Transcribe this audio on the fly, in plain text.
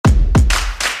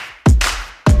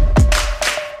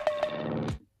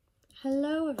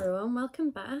everyone, welcome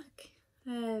back.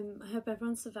 I hope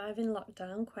everyone's surviving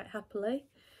lockdown quite happily.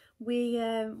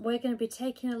 We're going to be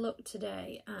taking a look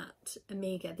today at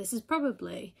Omega. This is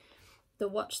probably the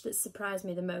watch that surprised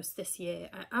me the most this year.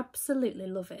 I absolutely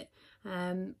love it.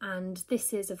 And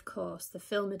this is, of course, the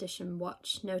film edition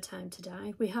watch, No Time to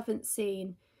Die. We haven't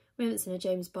seen a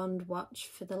James Bond watch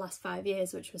for the last 5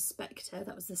 years, which was Spectre.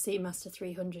 That was the Seamaster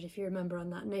 300, if you remember,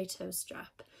 on that NATO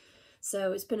strap.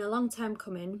 So it's been a long time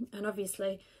coming, and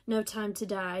obviously No Time to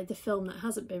Die, the film that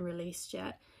hasn't been released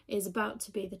yet, is about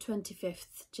to be the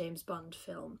 25th James Bond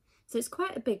film. So it's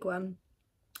quite a big one.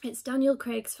 It's Daniel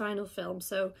Craig's final film,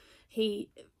 so he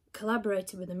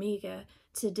collaborated with Omega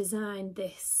to design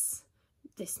this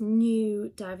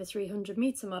new Diver 300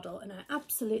 meter model, and I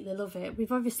absolutely love it. We've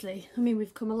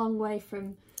come a long way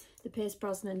from the Pierce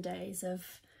Brosnan days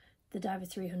of the Diver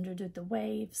 300 with the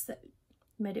waves that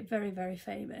made it very, very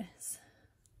famous.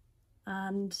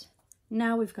 And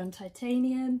now we've gone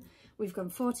titanium, we've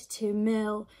gone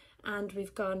 42mm, and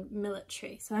we've gone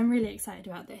military. So I'm really excited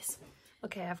about this.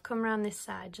 Okay, I've come around this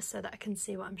side just so that I can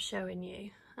see what I'm showing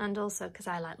you, and also because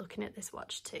I like looking at this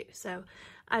watch too, so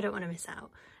I don't want to miss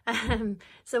out.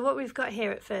 So what we've got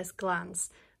here at first glance,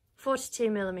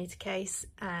 42mm case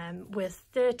with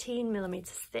 13mm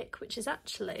thick, which is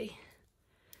actually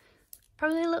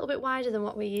probably a little bit wider than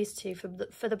what we're used to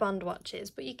for the Bond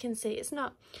watches, but you can see it's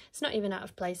not even out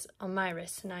of place on my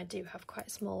wrists, and I do have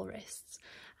quite small wrists.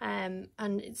 And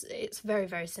it's very,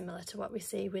 very similar to what we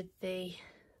see with the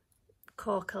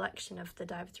core collection of the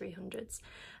Diver 300s.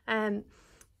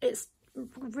 It's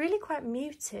really quite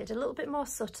muted, a little bit more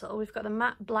subtle. We've got the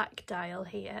matte black dial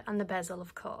here and the bezel,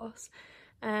 of course.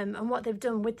 And what they've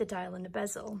done with the dial and the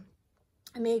bezel,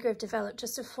 Omega have developed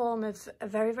just a form of a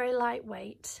very, very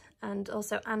lightweight and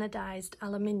also anodized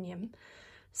aluminium.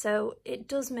 So it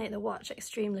does make the watch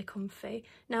extremely comfy.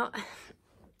 Now,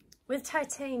 with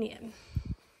titanium,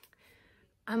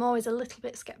 I'm always a little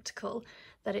bit skeptical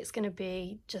that it's going to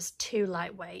be just too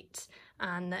lightweight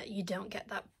and that you don't get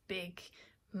that big,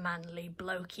 manly,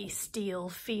 blokey steel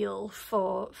feel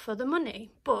for the money.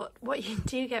 But what you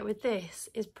do get with this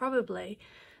is probably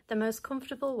the most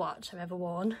comfortable watch I've ever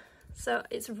worn. So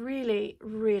it's really,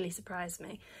 really surprised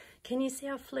me. Can you see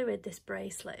how fluid this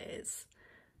bracelet is?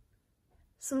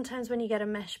 Sometimes when you get a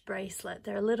mesh bracelet,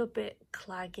 they're a little bit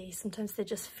claggy. Sometimes they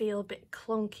just feel a bit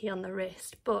clunky on the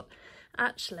wrist, but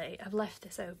actually I've left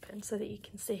this open so that you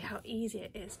can see how easy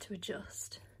it is to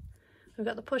adjust. We've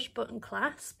got the push button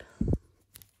clasp.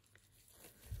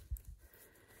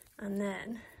 And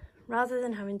then, rather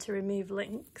than having to remove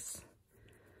links,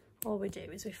 all we do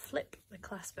is we flip the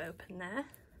clasp open there,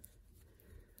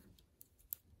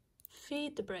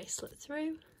 feed the bracelet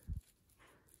through,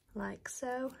 like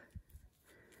so,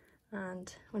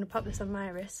 and I'm going to pop this on my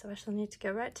wrist, so I shall need to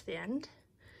go right to the end,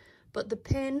 but the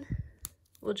pin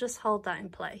will just hold that in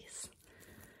place,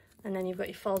 and then you've got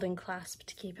your folding clasp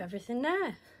to keep everything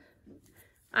there.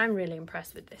 I'm really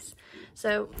impressed with this.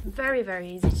 So very, very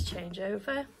easy to change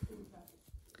over.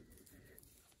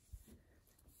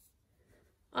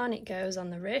 On it goes on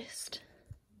the wrist,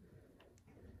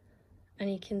 and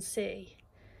you can see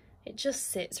it just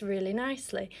sits really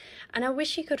nicely. And I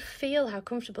wish you could feel how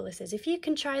comfortable this is. If you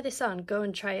can try this on, go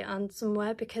and try it on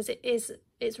somewhere, because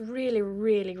it's really,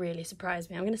 really, really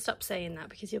surprised me. I'm going to stop saying that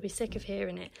because you'll be sick of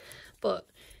hearing it, but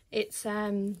it's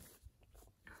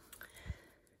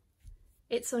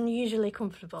unusually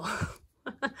comfortable.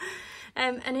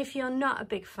 And if you're not a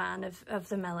big fan of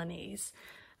the Milanese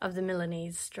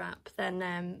strap,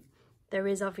 then there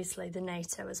is obviously the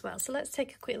NATO as well. So let's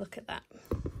take a quick look at that.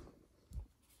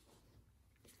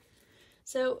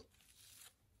 So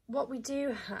what we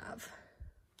do have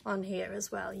on here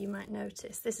as well, you might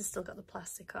notice, this has still got the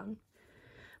plastic on.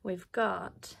 We've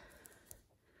got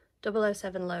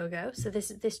 007 logo, so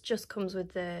this just comes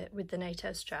with the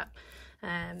NATO strap,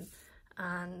 and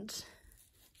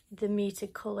the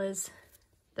muted colours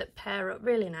that pair up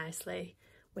really nicely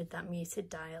with that muted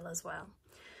dial as well.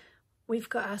 We've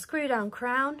got our screw down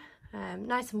crown,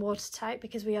 nice and watertight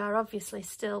because we are obviously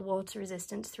still water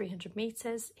resistant to 300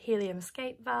 meters, helium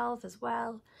escape valve as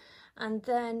well. And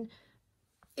then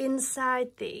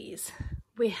inside these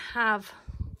we have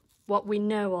what we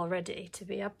know already to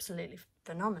be absolutely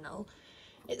phenomenal.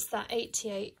 It's that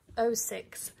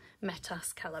 8806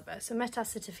 METAS caliber, so METAS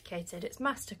certificated, it's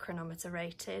master chronometer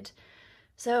rated.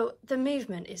 So the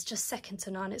movement is just second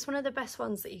to none. It's one of the best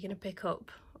ones that you're going to pick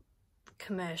up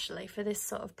commercially for this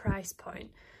sort of price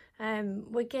point.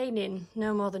 We're gaining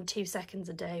no more than 2 seconds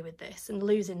a day with this and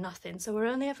losing nothing, so we're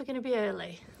only ever going to be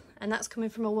early, and that's coming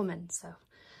from a woman, so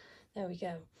there we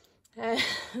go.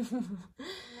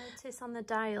 Notice on the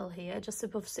dial here, just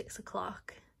above 6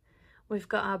 o'clock, we've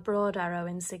got our broad arrow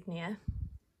insignia.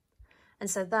 And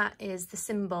so that is the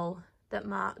symbol that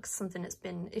marks something that's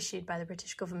been issued by the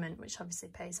British government, which obviously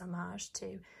pays homage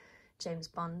to James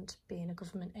Bond being a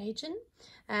government agent.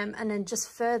 And then just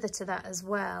further to that as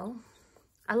well,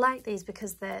 I like these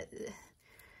because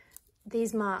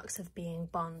these marks of being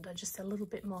Bond are just a little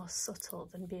bit more subtle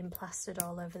than being plastered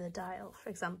all over the dial, for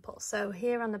example. So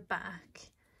here on the back,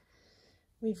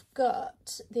 we've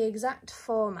got the exact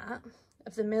format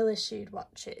of the mill-issued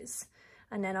watches,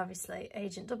 and then obviously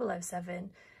Agent 007.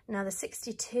 Now the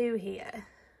 62 here,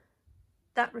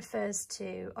 that refers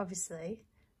to obviously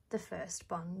the first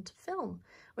Bond film,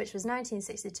 which was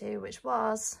 1962, which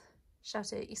was,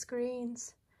 shout it at your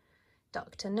screens,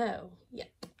 Dr. No.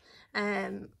 Yep.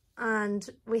 And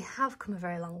we have come a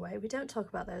very long way. We don't talk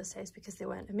about those days because they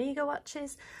weren't Omega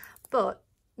watches, but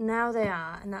now they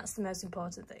are, and that's the most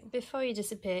important thing. Before you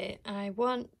disappear, I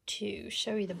want to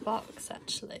show you the box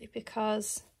actually,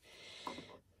 because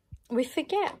we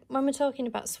forget when we're talking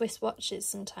about Swiss watches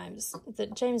sometimes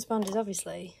that James Bond is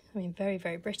obviously, I mean, very,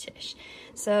 very British.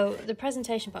 So the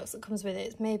presentation box that comes with it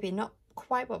is maybe not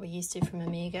quite what we're used to from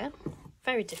Omega,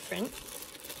 very different.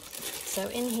 So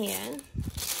in here,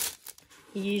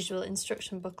 your usual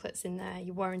instruction booklets in there,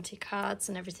 your warranty cards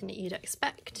and everything that you'd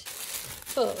expect.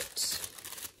 But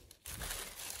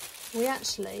we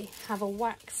actually have a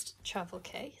waxed travel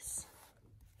case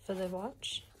for the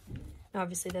watch. Now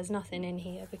obviously there's nothing in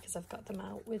here because I've got them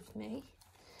out with me.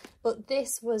 But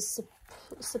this was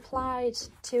supplied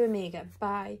to Omega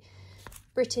by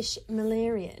British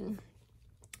Malarian.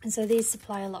 And so these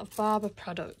supply a lot of Barber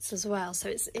products as well. So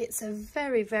it's a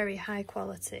very, very high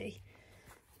quality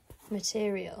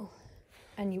material,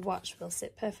 and your watch will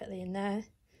sit perfectly in there.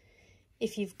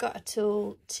 If you've got a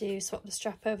tool to swap the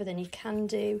strap over, then you can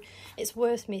do. It's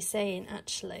worth me saying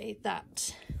actually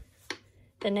that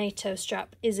the NATO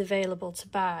strap is available to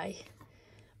buy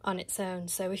on its own.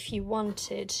 So if you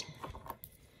wanted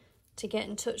to get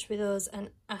in touch with us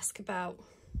and ask about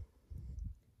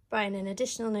buying an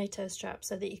additional NATO strap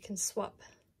so that you can swap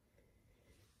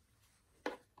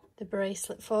the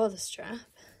bracelet for the strap,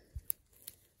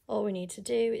 all we need to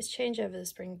do is change over the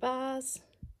spring bars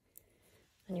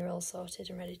and you're all sorted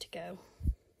and ready to go.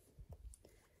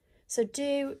 So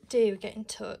do get in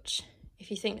touch if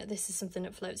you think that this is something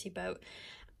that floats your boat.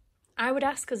 I would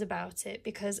ask us about it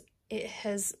because it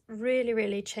has really,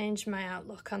 really changed my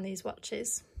outlook on these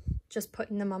watches, just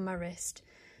putting them on my wrist.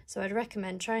 So I'd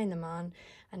recommend trying them on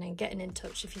and then getting in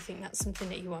touch if you think that's something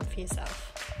that you want for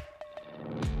yourself.